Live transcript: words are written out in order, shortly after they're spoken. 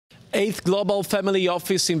8th Global Family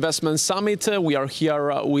Office Investment Summit. We are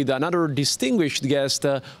here with another distinguished guest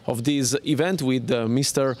of this event, with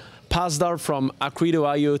Mr. Pasdar from Acreto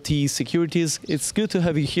IoT Securities. It's good to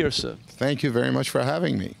have you here, sir. Thank you very much for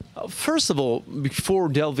having me. First of all, before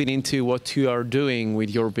delving into what you are doing with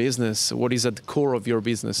your business, what is at the core of your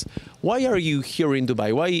business, why are you here in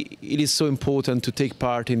Dubai? Why it is so important to take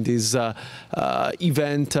part in this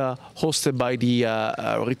event hosted by the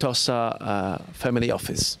Ritossa Family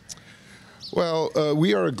Office? Well,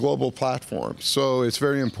 we are a global platform, so it's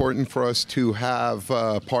very important for us to have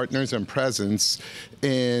partners and presence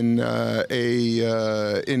in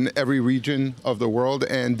every region of the world,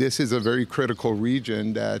 and this is a very critical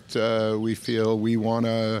region that we feel we want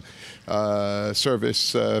to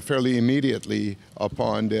service fairly immediately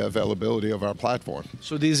upon the availability of our platform.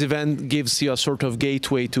 So this event gives you a sort of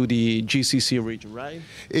gateway to the GCC region, right?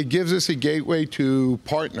 It gives us a gateway to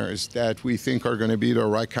partners that we think are going to be the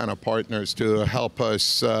right kind of partners to help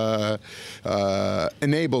us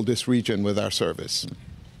enable this region with our service.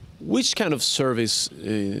 Which kind of service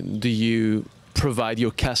do you provide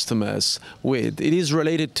your customers with? It is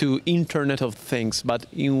related to Internet of Things, but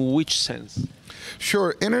in which sense?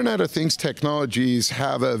 Sure. Internet of Things technologies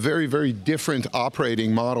have a very, very different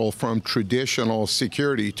operating model from traditional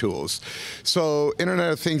security tools. So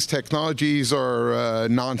Internet of Things technologies are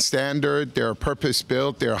non-standard, they're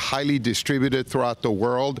purpose-built, they're highly distributed throughout the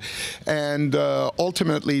world, and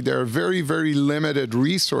ultimately their very, very limited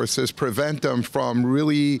resources prevent them from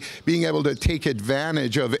really being able to take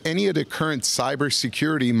advantage of any of the current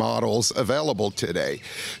cybersecurity models available today.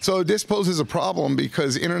 So this poses a problem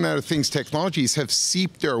because Internet of Things technologies have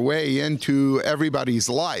seeped their way into everybody's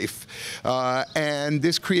life, and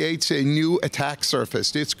this creates a new attack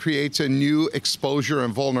surface. This creates a new exposure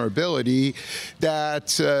and vulnerability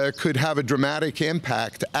that could have a dramatic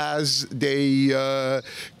impact as they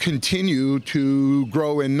continue to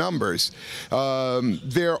grow in numbers.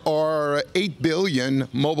 There are 8 billion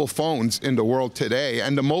mobile phones in the world today,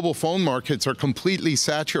 and the mobile phone markets are completely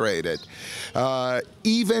saturated.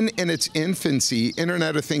 Even in its infancy,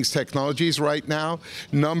 Internet of Things technologies right now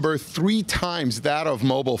number 3 times that of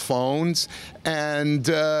mobile phones, and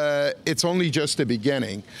it's only just the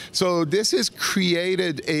beginning. So this has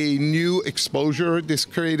created a new exposure, this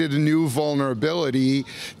created a new vulnerability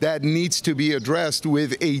that needs to be addressed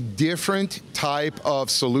with a different type of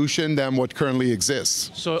solution than what currently exists.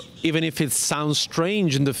 So even if it sounds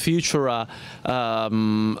strange, in the future a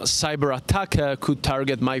cyber attacker could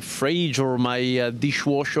target my fridge or my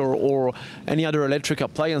dishwasher or any other electric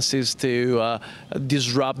appliances to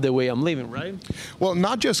disrupt the way I'm living, right? Well,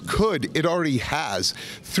 not just could, it already has.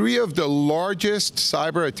 3 of the largest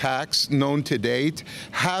cyber attacks known to date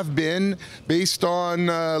have been based on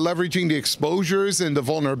leveraging the exposures and the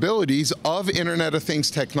vulnerabilities of Internet of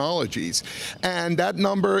Things technologies. And that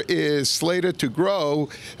number is slated to grow,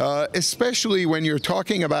 especially when you're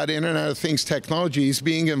talking about Internet of Things technologies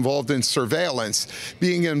being involved in surveillance,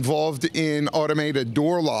 being involved in automated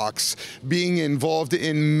door locks, being involved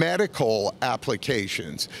in medical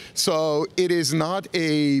applications. So it is not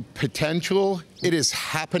a potential, it is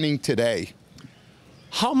happening today.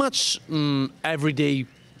 How much everyday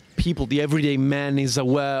people, the everyday man, is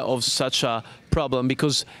aware of such a problem?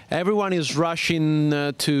 Because everyone is rushing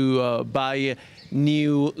to buy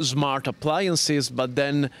new smart appliances, but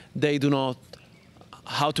then they do not know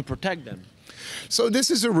how to protect them. So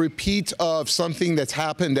this is a repeat of something that's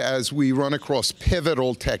happened as we run across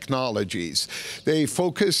pivotal technologies. They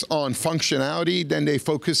focus on functionality, then they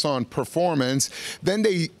focus on performance, then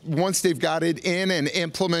once they've got it in and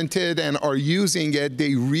implemented and are using it,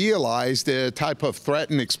 they realize the type of threat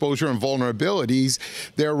and exposure and vulnerabilities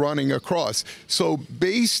they're running across. So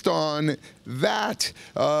based on that,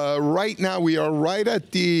 right now we are right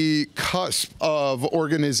at the cusp of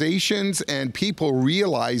organizations and people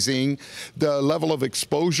realizing the level of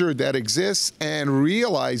exposure that exists and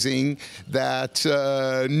realizing that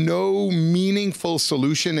no meaningful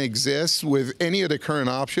solution exists with any of the current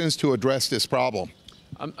options to address this problem.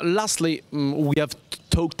 Lastly, we have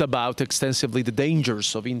talked about extensively the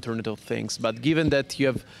dangers of Internet of Things, but given that you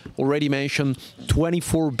have already mentioned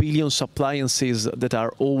 24 billion appliances that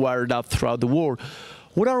are all wired up throughout the world,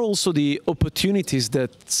 what are also the opportunities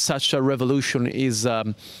that such a revolution is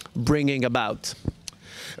bringing about?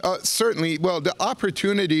 Certainly. Well, the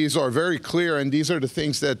opportunities are very clear, and these are the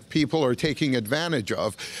things that people are taking advantage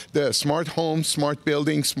of. The smart homes, smart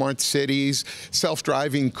buildings, smart cities,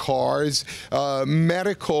 self-driving cars,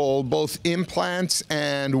 medical, both implants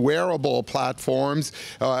and wearable platforms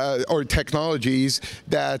or technologies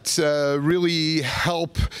that really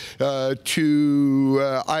help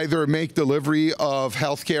to either make delivery of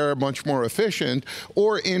healthcare much more efficient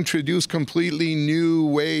or introduce completely new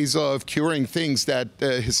ways of curing things that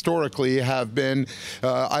historically have been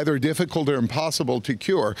either difficult or impossible to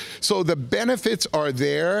cure. So the benefits are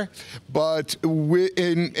there, but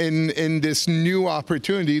in this new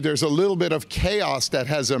opportunity, there's a little bit of chaos that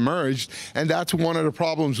has emerged, and that's one of the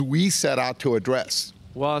problems we set out to address.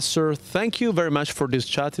 Well, sir, thank you very much for this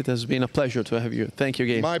chat. It has been a pleasure to have you. Thank you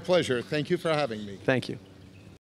again. My pleasure. Thank you for having me. Thank you.